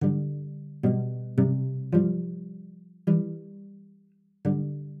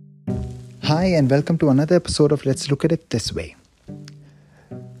Hi, and welcome to another episode of Let's Look at It This Way.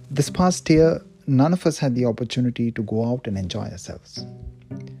 This past year, none of us had the opportunity to go out and enjoy ourselves.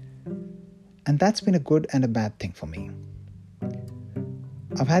 And that's been a good and a bad thing for me.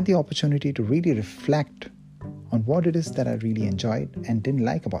 I've had the opportunity to really reflect on what it is that I really enjoyed and didn't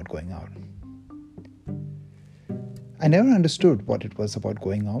like about going out. I never understood what it was about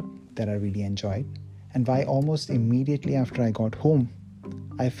going out that I really enjoyed, and why almost immediately after I got home,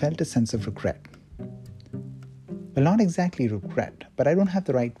 I felt a sense of regret. Well, not exactly regret, but I don't have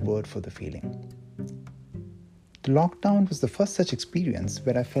the right word for the feeling. The lockdown was the first such experience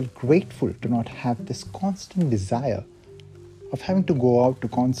where I felt grateful to not have this constant desire of having to go out to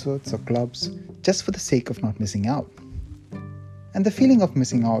concerts or clubs just for the sake of not missing out. And the feeling of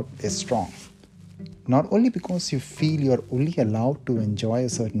missing out is strong. Not only because you feel you're only allowed to enjoy a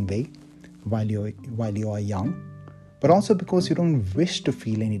certain way while you are young, but also because you don't wish to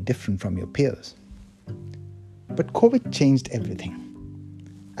feel any different from your peers. But COVID changed everything.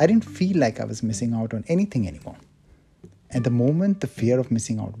 I didn't feel like I was missing out on anything anymore. And the moment the fear of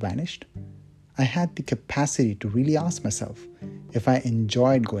missing out vanished, I had the capacity to really ask myself if I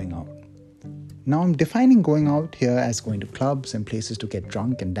enjoyed going out. Now I'm defining going out here as going to clubs and places to get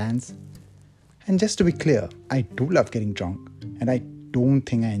drunk and dance. And just to be clear, I do love getting drunk, and I don't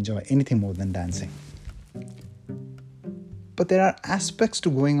think I enjoy anything more than dancing. But there are aspects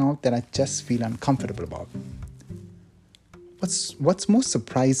to going out that I just feel uncomfortable about. What's most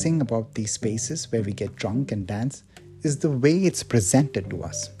surprising about these spaces where we get drunk and dance is the way it's presented to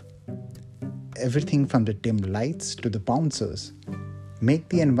us. Everything from the dim lights to the bouncers make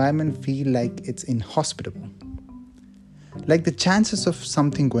the environment feel like it's inhospitable. Like the chances of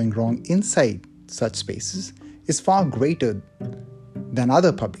something going wrong inside such spaces is far greater than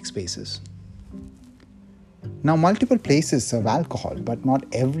other public spaces. Now, multiple places serve alcohol, but not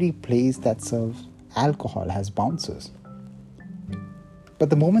every place that serves alcohol has bouncers. But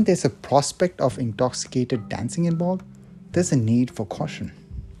the moment there's a prospect of intoxicated dancing involved, there's a need for caution.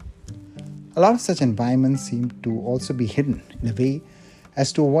 A lot of such environments seem to also be hidden in a way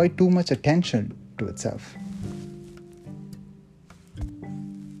as to avoid too much attention to itself.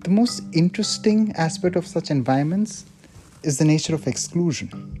 The most interesting aspect of such environments is the nature of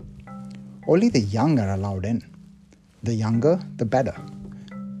exclusion. Only the young are allowed in. The younger, the better,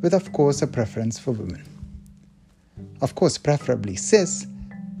 with of course a preference for women. Of course, preferably cis,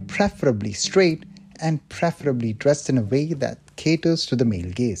 preferably straight, and preferably dressed in a way that caters to the male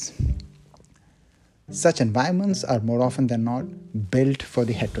gaze. Such environments are more often than not built for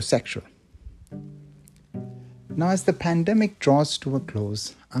the heterosexual. Now, as the pandemic draws to a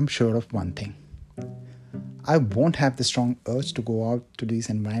close, I'm sure of one thing. I won't have the strong urge to go out to these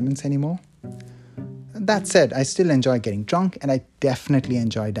environments anymore. That said, I still enjoy getting drunk, and I definitely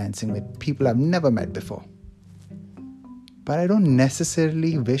enjoy dancing with people I've never met before. But I don't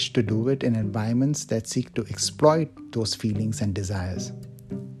necessarily wish to do it in environments that seek to exploit those feelings and desires.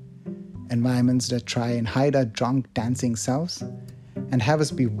 Environments that try and hide our drunk dancing selves and have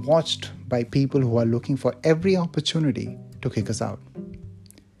us be watched by people who are looking for every opportunity to kick us out.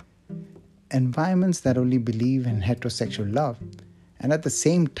 Environments that only believe in heterosexual love and at the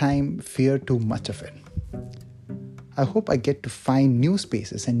same time fear too much of it. I hope I get to find new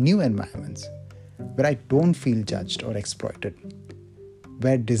spaces and new environments where I don't feel judged or exploited,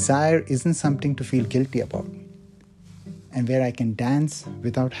 where desire isn't something to feel guilty about, and where I can dance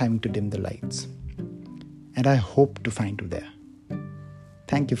without having to dim the lights. And I hope to find you there.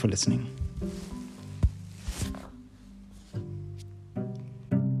 Thank you for listening.